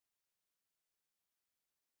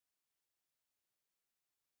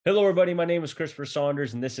Hello, everybody. My name is Christopher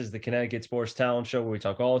Saunders, and this is the Connecticut Sports Talent Show, where we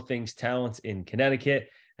talk all things talents in Connecticut.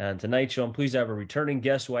 And tonight's show, I'm pleased to have a returning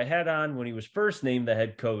guest who I had on when he was first named the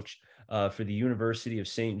head coach for the University of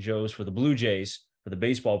St. Joe's for the Blue Jays for the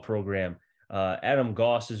baseball program. Adam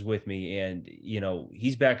Goss is with me, and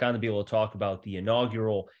he's back on to be able to talk about the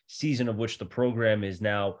inaugural season of which the program is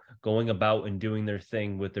now going about and doing their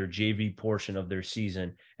thing with their JV portion of their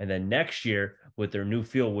season, and then next year with their new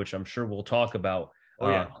field, which I'm sure we'll talk about Oh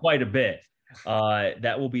yeah. quite a bit.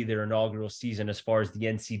 That will be their inaugural season as far as the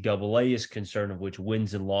NCAA is concerned, of which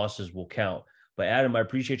wins and losses will count. But Adam, I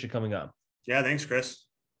appreciate you coming on. Yeah, thanks, Chris.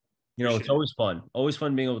 It's Appreciate it. always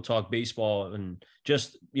fun being able to talk baseball and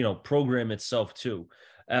just, program itself too.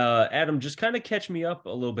 Adam, just kind of catch me up a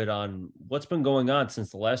little bit on what's been going on since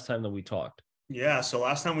the last time that we talked. Yeah, so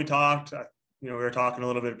last time we talked, we were talking a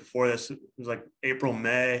little bit before this. It was like April,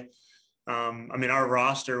 May. Our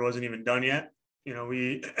roster wasn't even done yet.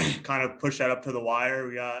 We kind of pushed that up to the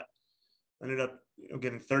wire. Ended up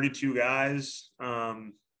getting 32 guys,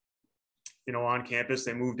 on campus.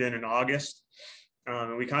 They moved in August.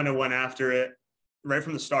 And we kind of went after it right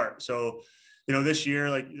from the start. So, this year,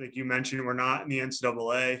 like you mentioned, we're not in the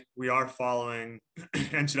NCAA. We are following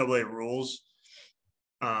NCAA rules,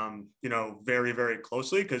 very, very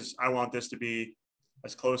closely, because I want this to be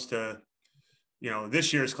as close to,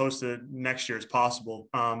 this year as close to next year as possible.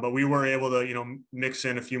 But we were able to, mix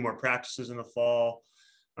in a few more practices in the fall,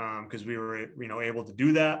 because we were, able to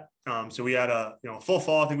do that. So we had a full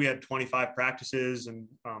fall. I think we had 25 practices, and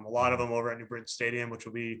a lot of them over at New Britain Stadium, which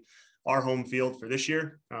will be our home field for this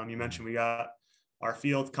year. You mentioned we got our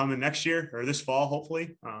field coming next year or this fall,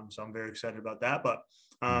 hopefully. So I'm very excited about that. But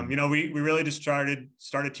we really just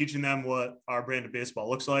started teaching them what our brand of baseball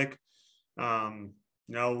looks like.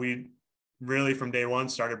 We really from day one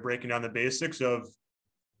started breaking down the basics of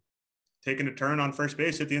taking a turn on first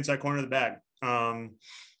base, hit the inside corner of the bag.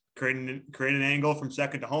 Create an angle from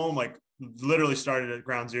second to home, like literally started at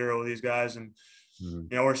ground zero with these guys. And,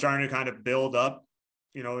 we're starting to kind of build up,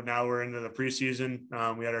 now we're into the preseason.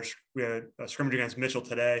 We had a scrimmage against Mitchell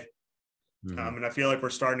today. And I feel like we're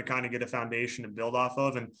starting to kind of get a foundation to build off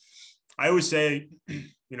of. And I always say,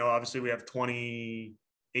 obviously we have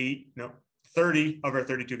 30 of our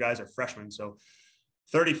 32 guys are freshmen. So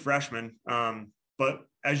 30 freshmen. But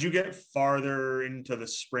as you get farther into the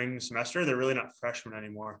spring semester, they're really not freshmen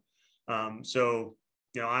anymore. So,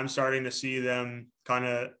 I'm starting to see them kind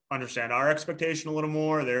of understand our expectation a little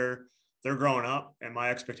more. They're growing up, and my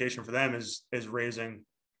expectation for them is raising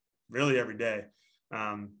really every day.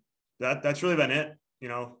 That's really been it.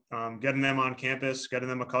 Getting them on campus, getting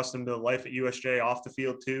them accustomed to life at USJ off the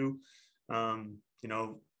field too.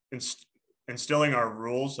 Instilling our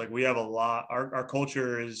rules. Like we have our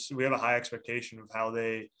culture is, we have a high expectation of how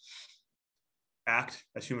they act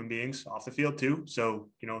as human beings off the field too. So,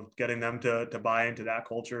 getting them to buy into that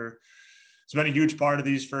culture, it's been a huge part of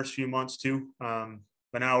these first few months too.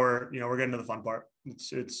 But now we're getting to the fun part.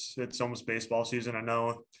 It's almost baseball season. I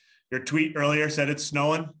know your tweet earlier said it's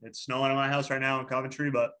snowing. It's snowing in my house right now in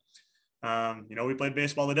Coventry, but we played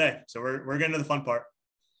baseball today. So we're getting to the fun part.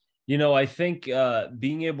 I think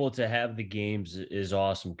being able to have the games is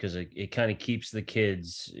awesome because it kind of keeps the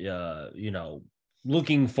kids,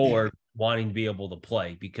 looking forward, wanting to be able to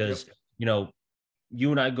play because, Yep.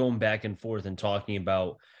 You and I going back and forth and talking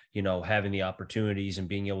about, having the opportunities and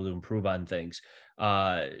being able to improve on things.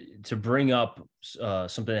 To bring up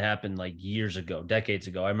something that happened like years ago, decades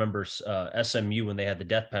ago. I remember SMU when they had the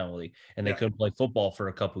death penalty and they Yeah. couldn't play football for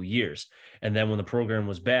a couple of years. And then when the program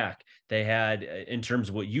was back, they had, in terms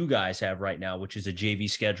of what you guys have right now, which is a JV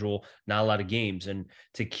schedule, not a lot of games. And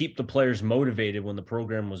to keep the players motivated when the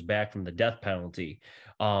program was back from the death penalty,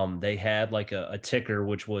 they had like a ticker,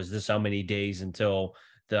 which was this how many days until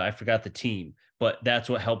I forgot the team, but that's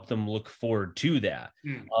what helped them look forward to that.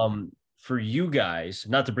 Mm. For you guys,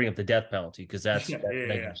 not to bring up the death penalty because that's Yeah.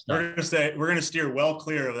 negative stuff. We're gonna steer well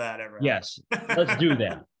clear of that, everyone. Yes, let's do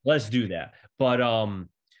that. Let's do that. But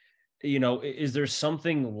is there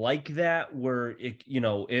something like that where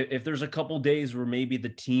if there's a couple days where maybe the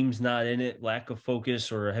team's not in it, lack of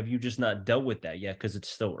focus, or have you just not dealt with that yet because it's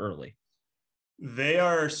still early? They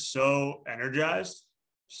are so energized.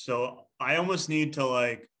 So I almost need to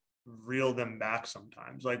like reel them back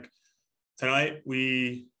sometimes. Like tonight,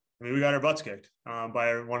 we got our butts kicked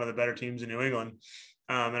by one of the better teams in New England.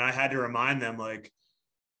 And I had to remind them, like,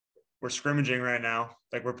 we're scrimmaging right now.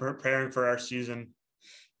 Like, we're preparing for our season.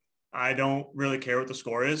 I don't really care what the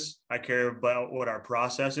score is. I care about what our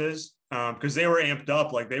process is, because they were amped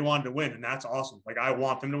up. Like, they wanted to win, and that's awesome. Like, I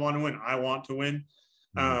want them to want to win. I want to win.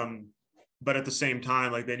 Mhm. but at the same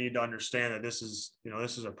time, like they need to understand that this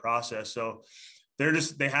is a process. So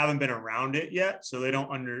they haven't been around it yet. So they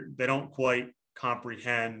don't quite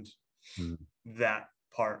comprehend that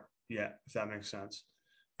part yet, if that makes sense.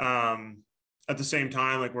 At the same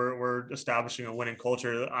time, like we're establishing a winning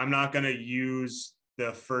culture. I'm not going to use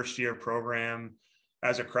the first year program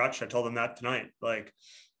as a crutch. I told them that tonight. Like,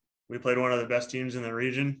 we played one of the best teams in the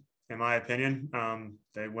region, in my opinion.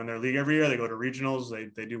 They win their league every year. They go to regionals.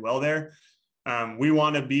 They do well there. We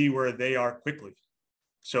want to be where they are quickly.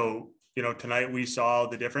 So, tonight we saw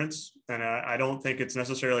the difference, and I don't think it's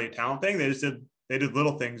necessarily a talent thing. They did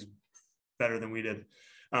little things better than we did.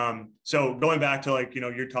 So going back to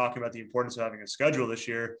you're talking about the importance of having a schedule this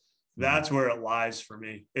year, that's where it lies for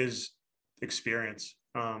me, is experience.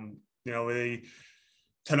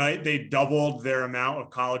 Tonight they doubled their amount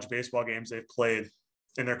of college baseball games they've played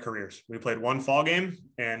in their careers. We played one fall game,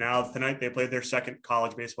 and now tonight they played their second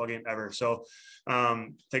college baseball game ever. So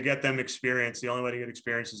to get them experience, the only way to get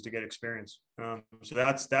experience is to get experience. So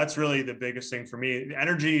that's really the biggest thing for me. The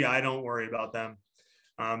energy, I don't worry about them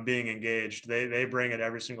being engaged. They bring it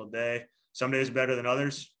every single day. Some days better than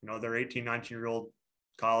others. They're 18, 19-year-old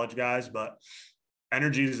college guys, but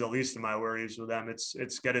energy is the least of my worries with them.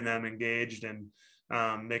 It's getting them engaged and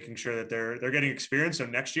making sure that they're getting experience. So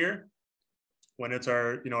next year, when it's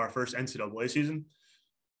our first NCAA season,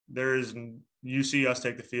 you see us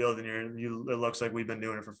take the field, and it looks like we've been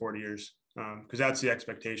doing it for 40 years, because that's the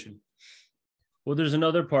expectation. Well, there's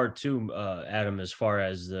another part too, Adam, as far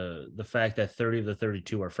as the fact that 30 of the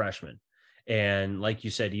 32 are freshmen. And like you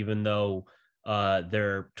said, even though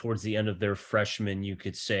they're towards the end of their freshman, you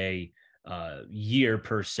could say year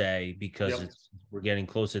per se, because we're getting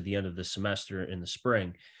close at the end of the semester in the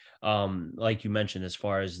spring. Like you mentioned, as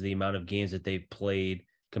far as the amount of games that they've played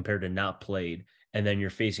compared to not played. And then you're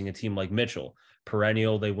facing a team like Mitchell,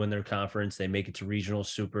 perennial, they win their conference, they make it to regional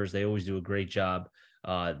supers. They always do a great job.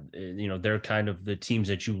 They're kind of the teams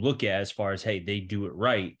that you look at as far as, hey, they do it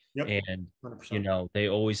right. Yep. And 100%. they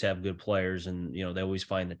always have good players, and they always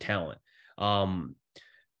find the talent.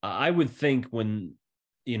 I would think when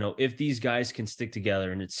if these guys can stick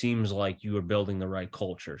together, and it seems like you are building the right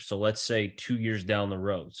culture. So let's say 2 years down the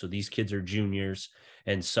road, so these kids are juniors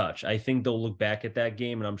and such, I think they'll look back at that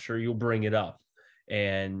game, and I'm sure you'll bring it up,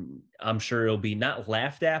 and I'm sure it'll be not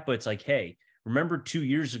laughed at, but it's like, hey, remember 2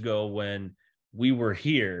 years ago when we were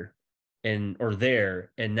here or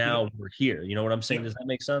there, and now we're here. You know what I'm saying? Does that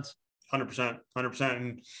make sense? 100%.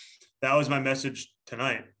 And that was my message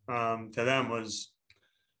tonight to them, was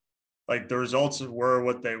like, the results were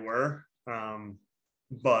what they were.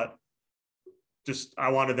 But just,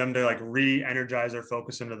 I wanted them to re-energize their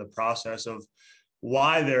focus into the process of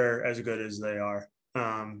why they're as good as they are.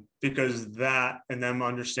 Because that, and them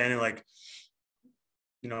understanding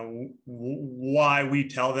why we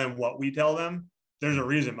tell them what we tell them, there's a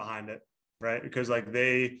reason behind it, right? Because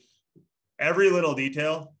every little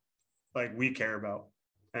detail, we care about,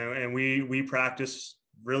 and we practice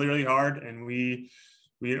really, really hard, and we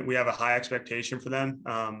have a high expectation for them.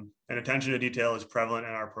 And attention to detail is prevalent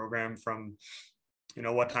in our program, from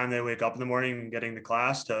what time they wake up in the morning and getting to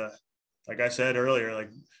class, to, like I said earlier,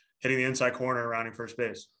 hitting the inside corner, rounding first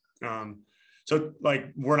base. So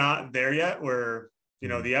we're not there yet where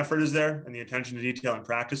the effort is there and the attention to detail and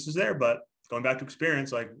practice is there, but going back to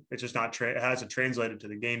experience, it's just not it hasn't translated to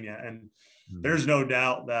the game yet. And there's no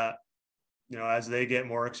doubt that as they get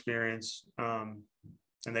more experience and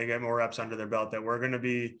they get more reps under their belt, that we're going to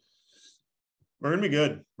be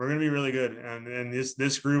good. We're going to be really good. And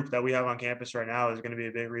this group that we have on campus right now is going to be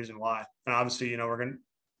a big reason why. And obviously, we're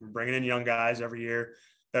bringing in young guys every year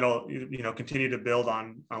that'll continue to build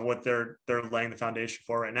on what they're laying the foundation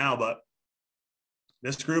for right now. But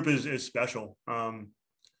this group is special.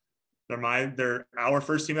 They're our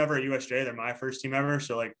first team ever at USJ. They're my first team ever.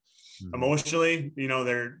 So emotionally,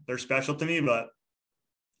 they're special to me, but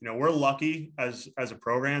we're lucky as a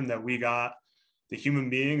program that we got the human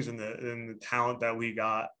beings and the talent that we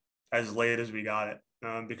got as late as we got it,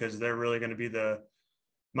 because they're really going to be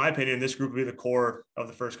my opinion, this group will be the core of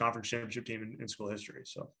the first conference championship team in school history.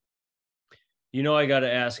 So, I got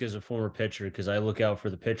to ask, as a former pitcher, because I look out for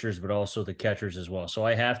the pitchers, but also the catchers as well. So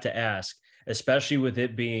I have to ask, especially with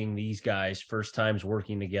it being these guys' first times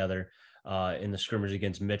working together in the scrimmage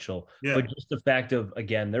against Mitchell, but just the fact of,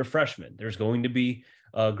 again, they're freshmen. There's going to be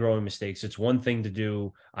growing mistakes. It's one thing to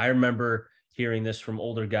do. I remember hearing this from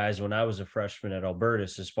older guys when I was a freshman at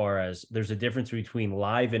Albertus, as far as there's a difference between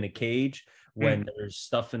live in a cage when there's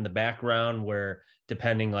stuff in the background where,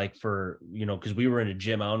 depending because we were in a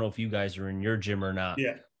gym. I don't know if you guys are in your gym or not.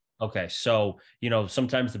 Yeah. Okay. So,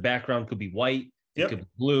 sometimes the background could be white, it could be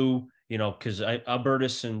blue, because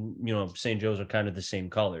Albertus and, St. Joe's are kind of the same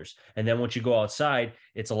colors. And then once you go outside,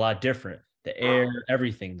 it's a lot different. The air,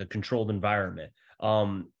 everything, the controlled environment.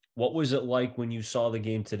 What was it like when you saw the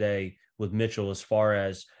game today with Mitchell as far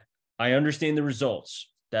as I understand the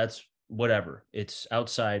results? That's whatever. It's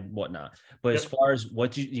outside, whatnot. But as Yep. far as the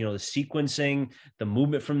sequencing, the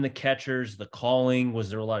movement from the catchers, the calling, was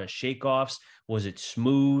there a lot of shakeoffs? Was it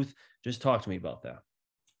smooth? Just talk to me about that.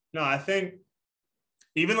 No, I think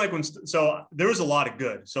even like so there was a lot of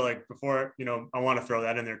good. So like before, I want to throw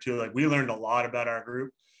that in there too. Like we learned a lot about our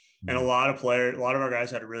group, and a lot of our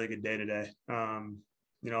guys had a really good day today.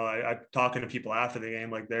 I talking to people after the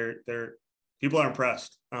game, like they're people are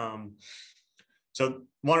impressed. So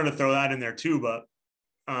wanted to throw that in there too, but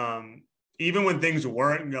even when things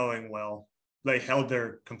weren't going well, they held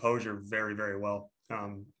their composure very, very well.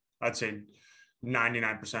 I'd say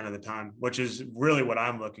 99% of the time, which is really what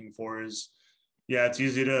I'm looking for. Is yeah, it's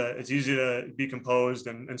easy to be composed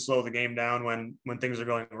and slow the game down when things are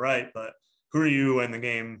going right, but who are you when the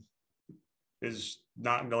game is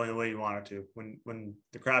not going the way you want it to? When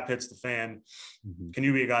the crap hits the fan, can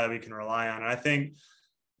you be a guy that we can rely on? And I think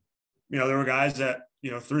there were guys that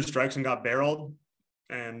threw strikes and got barreled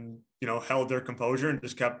and held their composure and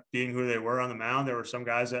just kept being who they were on the mound. There were some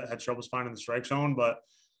guys that had troubles finding the strike zone, but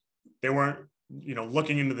they weren't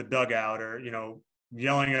looking into the dugout or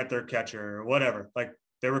yelling at their catcher or whatever. Like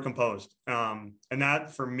they were composed. And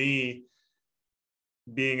that for me,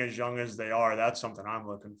 being as young as they are, that's something I'm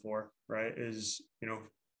looking for, right? Is,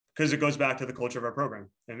 because it goes back to the culture of our program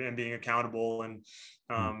and being accountable and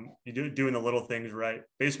doing the little things right.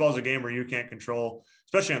 Baseball is a game where you can't control,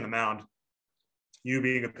 especially on the mound. You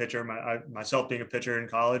being a pitcher, myself being a pitcher in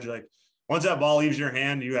college, like once that ball leaves your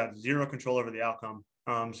hand, you have zero control over the outcome.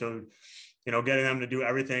 So, getting them to do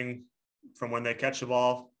everything from when they catch the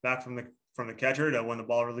ball back from the catcher to when the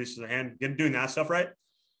ball releases their hand, doing that stuff right.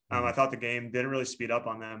 I thought the game didn't really speed up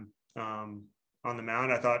on them on the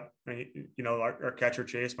mound. I thought, our catcher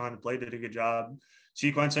Chase behind the plate did a good job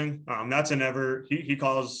sequencing. That's he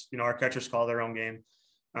calls, our catchers call their own game.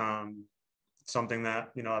 Something that,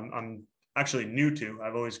 I'm actually new to.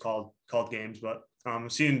 I've always called games, but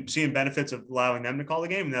seeing benefits of allowing them to call the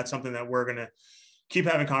game. And that's something that we're going to keep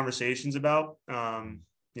having conversations about, but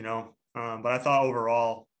I thought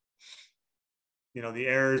overall, the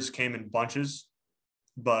errors came in bunches,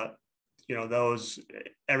 but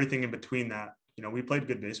everything in between that, we played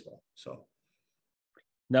good baseball. So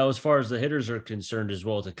now, as far as the hitters are concerned as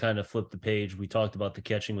well, to kind of flip the page, we talked about the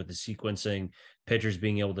catching with the sequencing, pitchers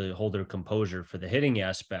being able to hold their composure for the hitting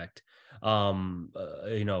aspect. Again,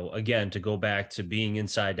 to go back to being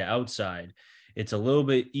inside to outside, it's a little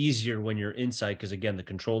bit easier when you're inside because, again, the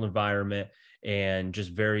controlled environment and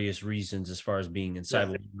just various reasons as far as being inside.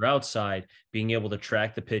 When you're outside, being able to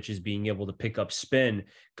track the pitches, being able to pick up spin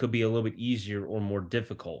could be a little bit easier or more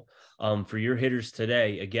difficult. For your hitters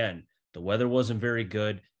today, again, the weather wasn't very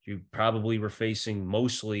good. You probably were facing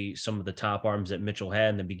mostly some of the top arms that Mitchell had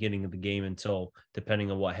in the beginning of the game until depending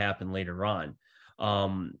on what happened later on.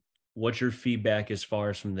 What's your feedback as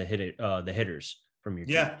far as from the hitters from your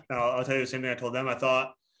team? Yeah, I'll tell you the same thing I told them. I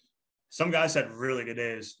thought some guys had really good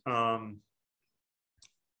days.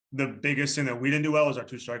 The biggest thing that we didn't do well was our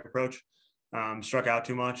 2-strike approach. Struck out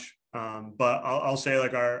too much. But I'll say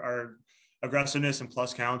like our aggressiveness and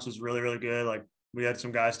plus counts was really, really good. Like we had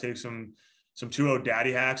some guys take some 2-0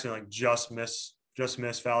 daddy hacks and like just miss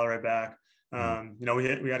foul right back.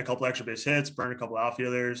 We had a couple extra base hits, burned a couple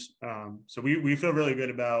outfielders. So we feel really good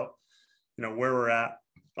about, where we're at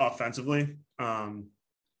offensively.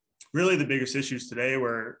 Really the biggest issues today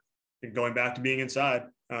were going back to being inside.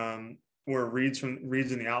 Were reads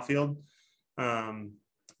in the outfield.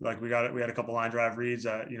 Like we had a couple line drive reads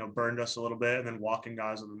that, burned us a little bit, and then walking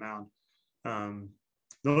guys on the mound.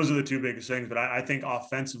 Those are the two biggest things, but I think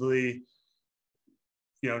offensively,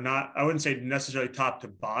 I wouldn't say necessarily top to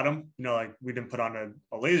bottom, like we didn't put on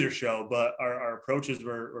a laser show, but our approaches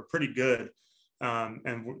were pretty good.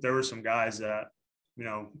 And there were some guys that,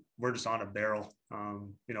 we're just on a barrel. A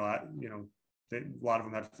lot of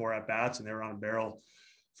them had 4 at bats and they were on a barrel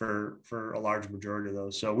for a large majority of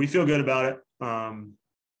those. So we feel good about it.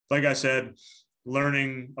 Like I said,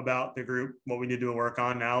 learning about the group, what we need to work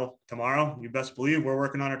on now, tomorrow, you best believe we're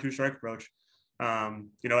working on our 2-strike approach.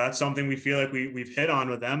 That's something we feel like we've hit on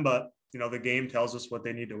with them, but the game tells us what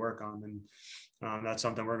they need to work on. And that's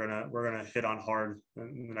something we're going to hit on hard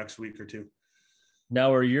in the next week or two.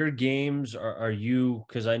 Now, are your games, are you,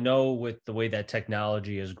 because I know with the way that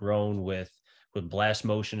technology has grown with blast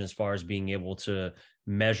motion, as far as being able to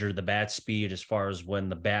measure the bat speed, as far as when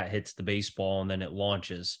the bat hits the baseball and then it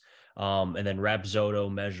launches, and then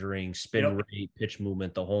Rapsodo measuring spin Yep. rate, pitch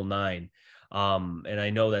movement, the whole nine. And I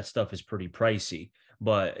know that stuff is pretty pricey,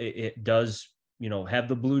 but it does, have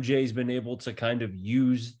the Blue Jays been able to kind of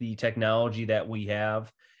use the technology that we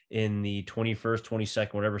have in the 21st,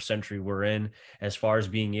 22nd, whatever century we're in, as far as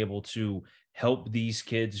being able to help these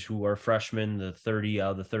kids who are freshmen, the 30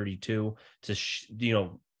 out of the 32,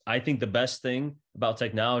 to, I think the best thing about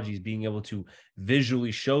technology is being able to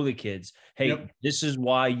visually show the kids, hey, Yep. this is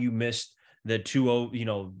why you missed the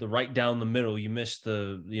 2-0, the right down the middle, you missed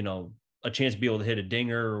a chance to be able to hit a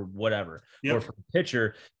dinger or whatever. Or Yep. for the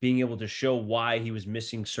pitcher, being able to show why he was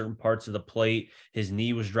missing certain parts of the plate. His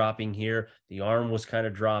knee was dropping here, the arm was kind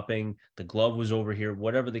of dropping, the glove was over here,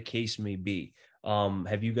 whatever the case may be.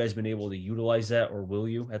 Have you guys been able to utilize that, or will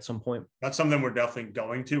you at some point? That's something we're definitely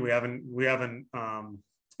going to. We haven't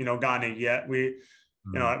gotten it yet.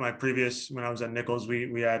 At my previous, when I was at Nichols,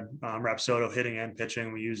 we had Rapsodo hitting and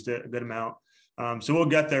pitching. We used it a good amount. So we'll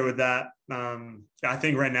get there with that. I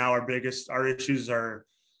think right now our issues are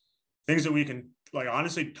things that we can like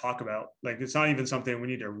honestly talk about. Like it's not even something we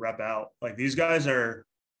need to rep out. Like these guys are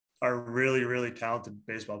really, really talented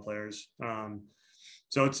baseball players.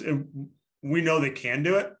 So we know they can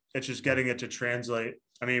do it. It's just getting it to translate.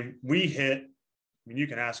 I mean, you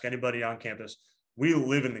can ask anybody on campus. We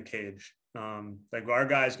live in the cage. Like our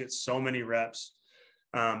guys get so many reps.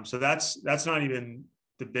 So that's not even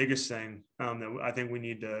the biggest thing that I think we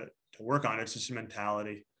need to work on. It's just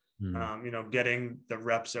mentality. Getting the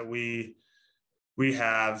reps that we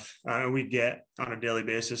have we get on a daily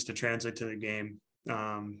basis to translate to the game.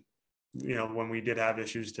 When we did have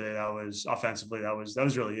issues today, that was offensively, that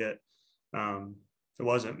was really it. It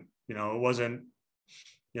wasn't,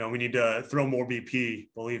 we need to throw more BP,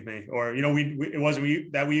 believe me, or, it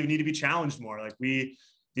wasn't that we need to be challenged more. Like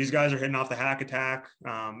these guys are hitting off the hack attack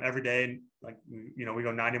every day. Like, we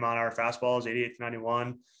go 90-mile-an-hour fastballs, 88 to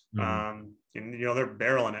 91. And, they're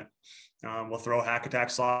barreling it. We'll throw hack attack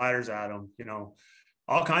sliders at them,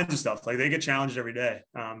 all kinds of stuff. Like they get challenged every day.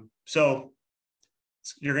 So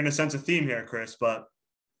you're going to sense a theme here, Chris, but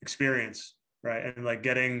experience, right? And like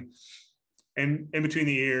getting in between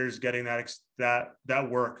the ears, getting that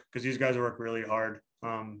work, because these guys work really hard.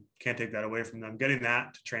 Can't take that away from them. Getting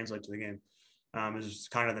that to translate to the game is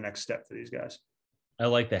kind of the next step for these guys. I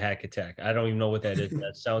like the hack attack. I don't even know what that is.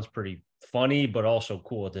 That sounds pretty funny, but also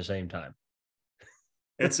cool at the same time.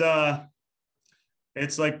 It's like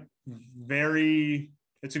it's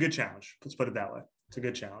a good challenge. Let's put it that way. It's a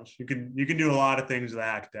good challenge. You can do a lot of things with a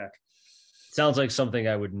hack attack. Sounds like something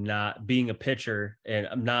I would not, being a pitcher, and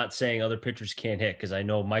I'm not saying other pitchers can't hit, because I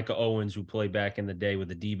know Micah Owens, who played back in the day with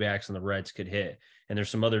the D-backs and the Reds, could hit, and there's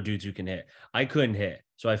some other dudes who can hit. I couldn't hit,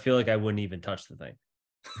 so I feel like I wouldn't even touch the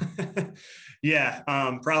thing. Yeah,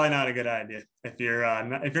 probably not a good idea if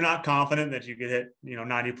you're not confident that you could hit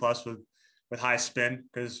 90 plus with high spin,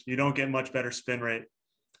 because you don't get much better spin rate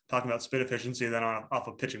talking about spin efficiency than off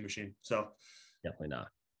a pitching machine. So definitely not.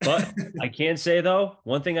 But I can say, though,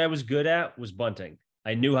 one thing I was good at was bunting.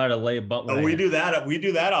 I knew how to lay a bunt. We do that. We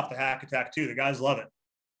do that off the hack attack too. The guys love it.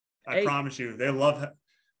 I promise you, they love it.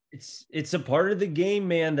 It's a part of the game,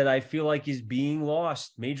 man, that I feel like is being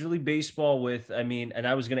lost. Major League Baseball and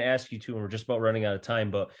I was going to ask you too, and we're just about running out of time,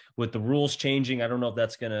 but with the rules changing, I don't know if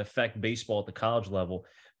that's going to affect baseball at the college level.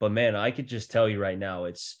 But man, I could just tell you right now,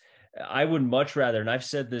 I would much rather, and I've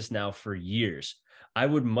said this now for years, I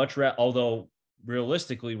would much rather, although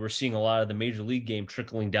realistically, we're seeing a lot of the major league game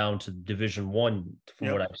trickling down to Division I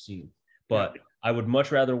from what I've seen. But I would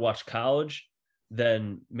much rather watch college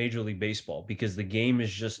than Major League Baseball, because the game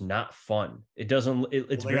is just not fun. It doesn't.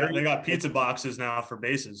 They got pizza boxes now for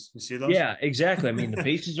bases. You see those? Yeah, exactly. I mean, the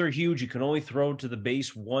bases are huge. You can only throw to the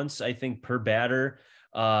base once, I think, per batter.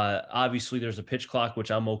 Obviously, there's a pitch clock, which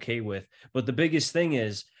I'm okay with. But the biggest thing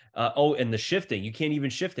is, and the shifting. You can't even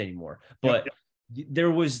shift anymore. But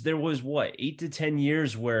there was what, 8 to 10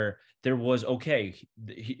 years where there was, okay,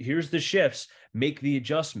 here's the shifts, make the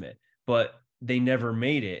adjustment, but they never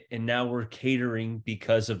made it. And now we're catering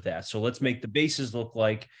because of that. So let's make the bases look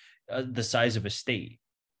like the size of a state.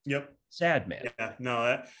 Yep. Sad, man. Yeah,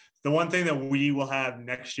 no, the one thing that we will have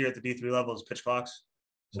next year at the D3 level is pitch clocks.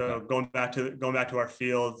 So going back to our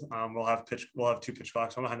field, we'll have 2 pitch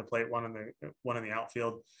clocks, one behind the plate, one in the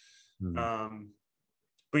outfield. Mm-hmm.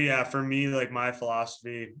 But yeah, for me, like my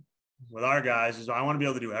philosophy with our guys is I want to be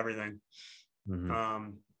able to do everything.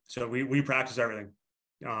 Mm-hmm. So we practice everything.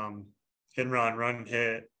 Hit and run and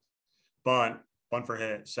hit, bunt for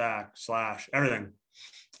hit, sack, slash, everything.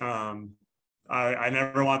 I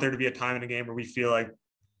never want there to be a time in a game where we feel like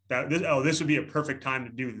this would be a perfect time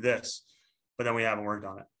to do this, but then we haven't worked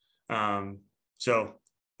on it. So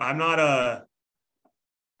I'm not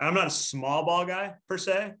a small ball guy per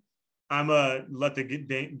se. I'm a let the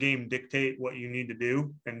game dictate what you need to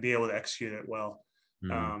do and be able to execute it well.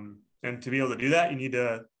 Mm. And to be able to do that, you need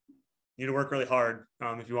to work really hard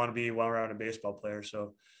if you want to be a well-rounded baseball player.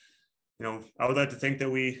 So, I would like to think that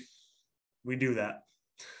we do that.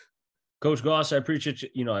 Coach Goss, I appreciate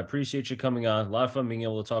you. I appreciate you coming on. A lot of fun being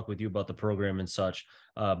able to talk with you about the program and such.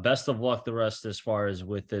 Best of luck the rest as far as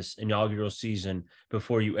with this inaugural season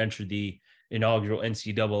before you enter the inaugural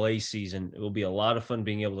NCAA season. It will be a lot of fun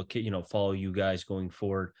being able to follow you guys going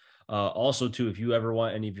forward. Also, too, if you ever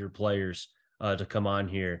want any of your players to come on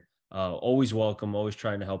here, always welcome. Always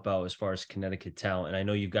trying to help out as far as Connecticut talent. And I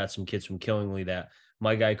know you've got some kids from Killingly that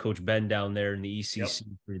my guy Coach Ben down there in the ECC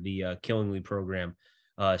for the Killingly program.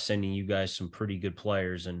 Sending you guys some pretty good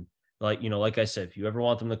players. And like I said, if you ever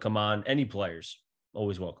want them to come on, any players,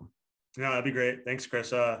 always welcome. Yeah, that'd be great. Thanks,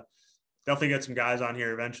 Chris. Definitely get some guys on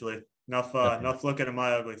here eventually. Enough looking at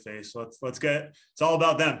my ugly face. Let's get. It's all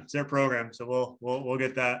about them. It's their program. So we'll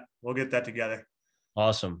get that. We'll get that together.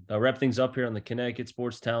 Awesome. I'll wrap things up here on the Connecticut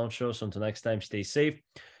Sports Talent Show. So until next time, stay safe.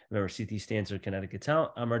 Remember, CT stands for Connecticut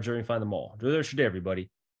Talent. I'm Marjorie. Find them all. Enjoy the rest of your day,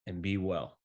 everybody, and be well.